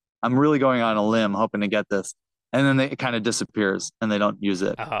like, I'm really going on a limb hoping to get this. And then it kind of disappears and they don't use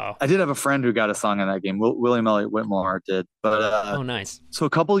it. Oh. I did have a friend who got a song in that game. William Elliott Whitmore did. But oh, nice. So a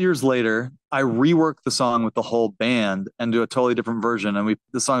couple years later, I reworked the song with the whole band and do a totally different version. And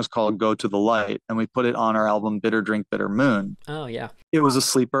the song is called Go to the Light. And we put it on our album, Bitter Drink, Bitter Moon. Oh, yeah. It was a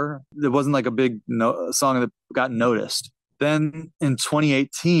sleeper. It wasn't like a big song that got noticed. Then in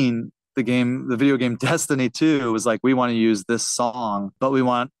 2018, the video game Destiny 2 was like, we want to use this song, but we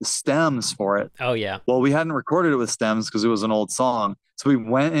want the stems for it. Oh, yeah. Well, we hadn't recorded it with stems because it was an old song. So we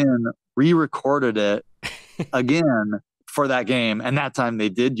went in, re-recorded it again for that game. And that time they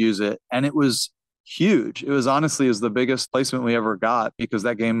did use it. And it was huge. It was the biggest placement we ever got because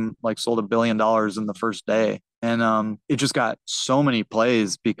that game like sold $1 billion in the first day. And it just got so many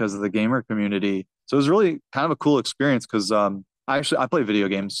plays because of the gamer community. So it was really kind of a cool experience because I play video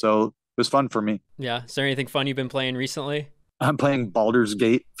games. So it was fun for me. Yeah. Is there anything fun you've been playing recently? I'm playing Baldur's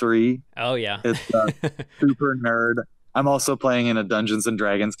Gate 3. Oh, yeah. It's super nerd. I'm also playing in a Dungeons and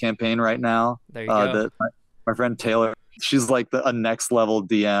Dragons campaign right now. There you go. My friend Taylor, she's like a next level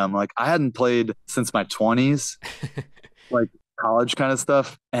DM. Like I hadn't played since my 20s, like college kind of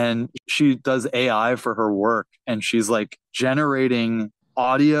stuff. And she does AI for her work. And she's like generating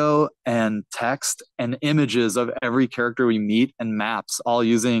audio and text and images of every character we meet and maps all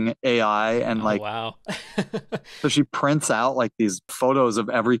using AI. And wow. So she prints out like these photos of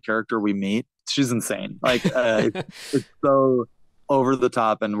every character we meet. She's insane. Like it's so over the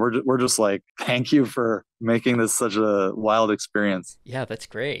top. And we're just like, thank you for making this such a wild experience. Yeah, that's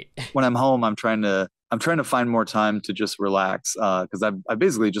great. When I'm home, I'm trying to find more time to just relax. Cause I've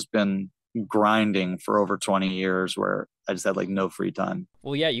basically just been grinding for over 20 years where I just had like no free time.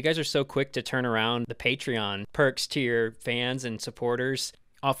 Well, yeah, you guys are so quick to turn around the Patreon perks to your fans and supporters,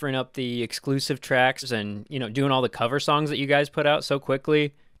 offering up the exclusive tracks and, doing all the cover songs that you guys put out so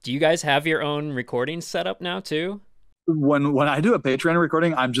quickly. Do you guys have your own recording set up now too? When I do a Patreon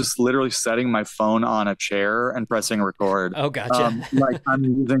recording, I'm just literally setting my phone on a chair and pressing record. Oh, gotcha. Like I'm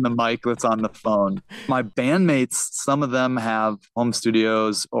using the mic that's on the phone. My bandmates, some of them have home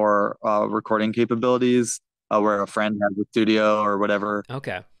studios or recording capabilities where a friend has a studio or whatever.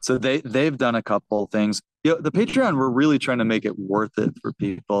 Okay. So they've done a couple things. The Patreon, we're really trying to make it worth it for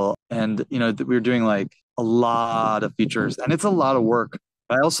people. And, we're doing like a lot of features and it's a lot of work.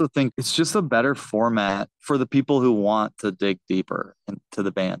 I also think it's just a better format for the people who want to dig deeper into the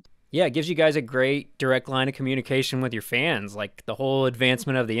band. Yeah, it gives you guys a great direct line of communication with your fans. Like the whole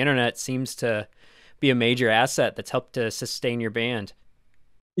advancement of the internet seems to be a major asset that's helped to sustain your band.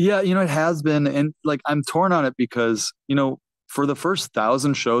 Yeah, it has been. And like I'm torn on it because, for the first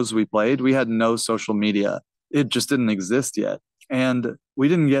 1,000 shows we played, we had no social media. It just didn't exist yet. And we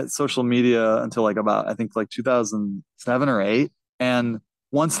didn't get social media until like about, I think like 2007 or 8. And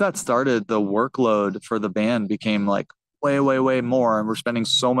once that started, the workload for the band became like way, way, way more. And we're spending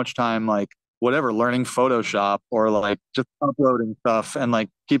so much time like whatever, learning Photoshop or like just uploading stuff and like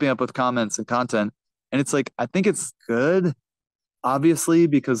keeping up with comments and content. And it's like, I think it's good, obviously,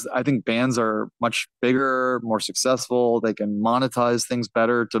 because I think bands are much bigger, more successful. They can monetize things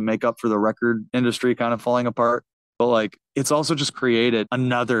better to make up for the record industry kind of falling apart. But like, it's also just created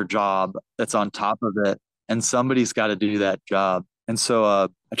another job that's on top of it. And somebody's got to do that job. And so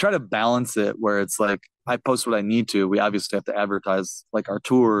I try to balance it where it's like I post what I need to. We obviously have to advertise like our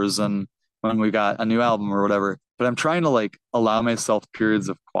tours and when we got a new album or whatever. But I'm trying to like allow myself periods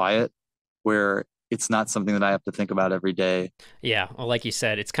of quiet where it's not something that I have to think about every day. Yeah. Well, like you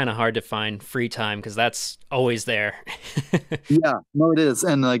said, it's kind of hard to find free time because that's always there. Yeah, no, it is.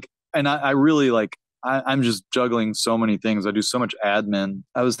 And like, and I really like, I'm just juggling so many things. I do so much admin.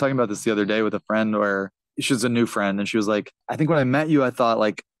 I was talking about this the other day with a friend where she's a new friend and she was like, I think when I met you, I thought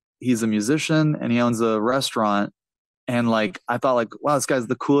like he's a musician and he owns a restaurant. And like, I thought like, wow, this guy's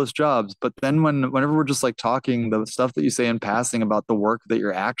the coolest jobs. But then whenever we're just like talking, the stuff that you say in passing about the work that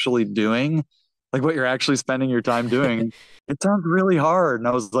you're actually doing, like what you're actually spending your time doing, it sounds really hard. And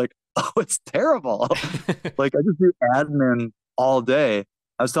I was like, oh, it's terrible. Like I just do admin all day.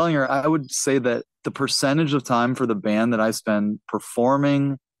 I was telling her, I would say that the percentage of time for the band that I spend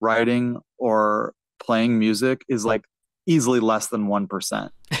performing, writing, or playing music is like easily less than 1%.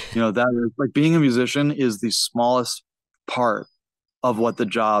 That is like being a musician is the smallest part of what the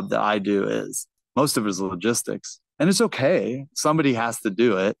job that I do is. Most of it is logistics. And it's okay. Somebody has to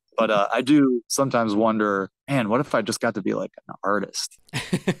do it. But I do sometimes wonder, man, what if I just got to be like an artist?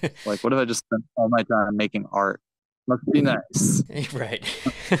 Like, what if I just spent all my time making art? Must be nice. Right.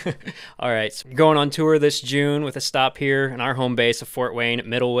 All right. So you're going on tour this June with a stop here in our home base of Fort Wayne at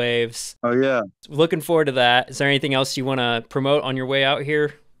Middle Waves. Oh, yeah. Looking forward to that. Is there anything else you want to promote on your way out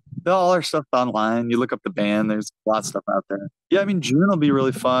here? All our stuff online. You look up the band. There's a lot of stuff out there. Yeah, I mean, June will be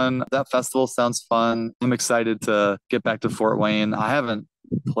really fun. That festival sounds fun. I'm excited to get back to Fort Wayne. I haven't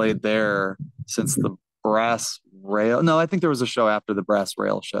played there since the Brass Rail. No, I think there was a show after the Brass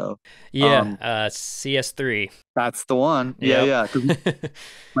Rail show. Yeah, CS3. That's the one. Yep. Yeah. 'Cause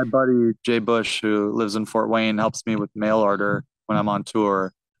my buddy Jay Bush, who lives in Fort Wayne, helps me with mail order when I'm on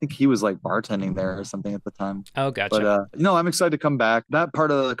tour. I think he was like bartending there or something at the time. Oh, gotcha. But no, I'm excited to come back. That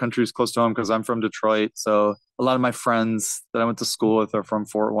part of the country is close to home because I'm from Detroit. So a lot of my friends that I went to school with are from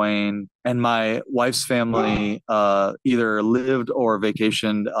Fort Wayne. And my wife's family either lived or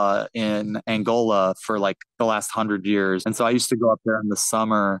vacationed in Angola for like the last 100 years. And so I used to go up there in the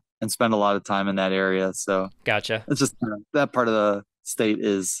summer and spend a lot of time in that area. So gotcha. It's just that part of the state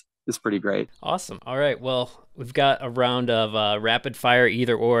is pretty great. Awesome. All right. Well, we've got a round of rapid fire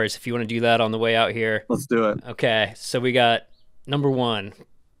either ors if you want to do that on the way out here. Let's do it. Okay. So we got number 1,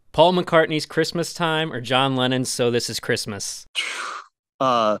 Paul McCartney's Christmas Time or John Lennon's So This Is Christmas?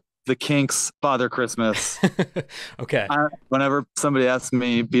 The Kinks' Father Christmas. Okay. Whenever somebody asks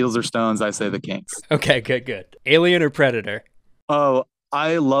me Beatles or Stones, I say the Kinks. Okay, good. Alien or Predator? Oh,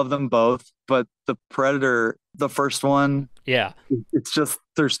 I love them both, but the Predator, the first one, yeah, it's just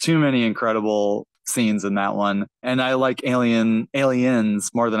there's too many incredible scenes in that one, and I like Aliens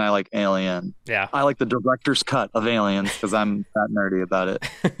more than I like Alien. Yeah, I like the director's cut of Aliens because I'm that nerdy about it.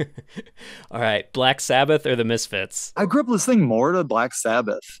 All right, Black Sabbath or the Misfits? I grew up listening more to Black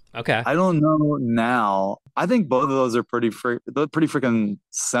Sabbath. Okay, I don't know now. I think both of those are pretty freaking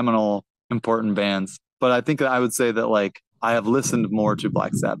seminal, important bands. But I think that I would say that like I have listened more to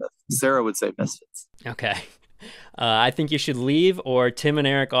Black Sabbath. Sarah would say Misfits. Okay. I Think You Should Leave or Tim and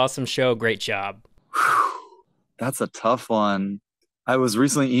Eric, Awesome Show, Great Job. That's a tough one. I was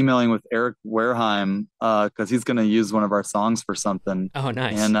recently emailing with Eric Wareheim because he's going to use one of our songs for something. Oh,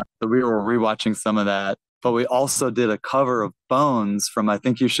 nice. And we were rewatching some of that. But we also did a cover of Bones from I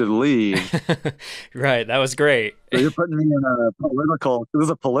Think You Should Leave. Right. That was great. So you're putting me in a political, this is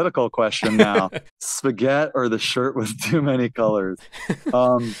a political question now. Spaghetti or the shirt with too many colors?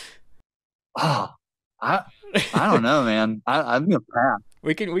 I don't know, man. I'm going to pass.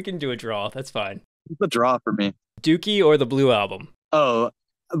 We can do a draw. That's fine. It's a draw for me. Dookie or the Blue Album? Oh,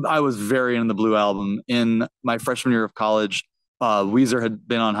 I was very into the Blue Album. In my freshman year of college, Weezer had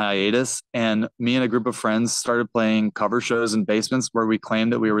been on hiatus, and me and a group of friends started playing cover shows in basements where we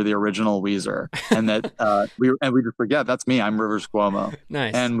claimed that we were the original Weezer, and that we just forget that's me. I'm Rivers Cuomo.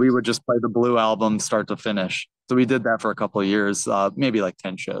 Nice. And we would just play the Blue Album start to finish. So we did that for a couple of years, maybe like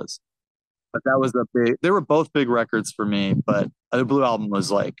 10 shows. But that was they were both big records for me, but the Blue Album was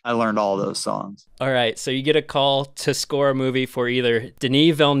like, I learned all those songs. All right, so you get a call to score a movie for either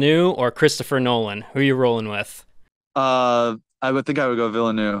Denis Villeneuve or Christopher Nolan. Who are you rolling with? I would think I would go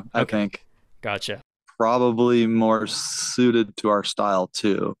Villeneuve, I think. Gotcha. Probably more suited to our style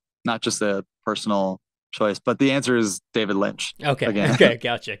too, not just a personal choice, but the answer is David Lynch. Okay, again. Okay,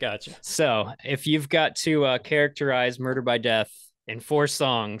 gotcha. So if you've got to characterize Murder by Death in 4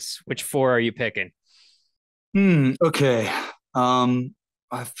 songs, which 4 are you picking? Okay.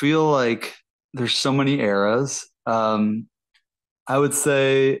 I feel like there's so many eras. I would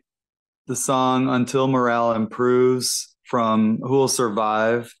say the song Until Morale Improves from Who Will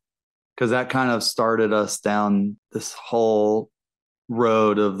Survive, because that kind of started us down this whole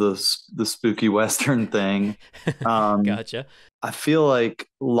road of the spooky Western thing. Gotcha. I feel like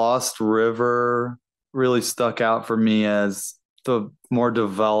Lost River really stuck out for me as the more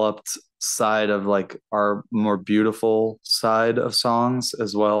developed side of like our more beautiful side of songs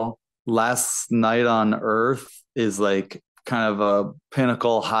as well. Last Night on Earth is like kind of a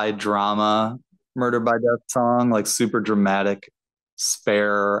pinnacle high drama Murder by Death song, like super dramatic,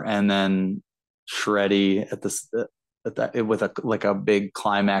 spare, and then shreddy with a big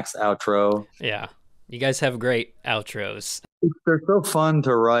climax outro. Yeah. You guys have great outros. They're so fun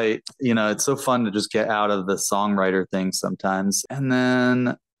to write. It's so fun to just get out of the songwriter thing sometimes. And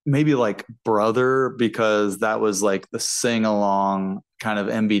then maybe like Brother, because that was like the sing-along kind of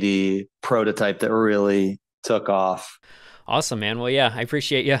MBD prototype that really took off. Awesome, man. Well, yeah, I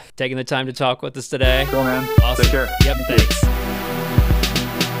appreciate you taking the time to talk with us today. Cool, man. Awesome. Take care. Yep, thanks.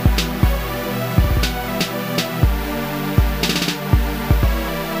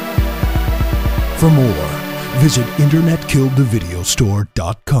 For more, visit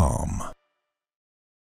internetkilledthevideostore.com.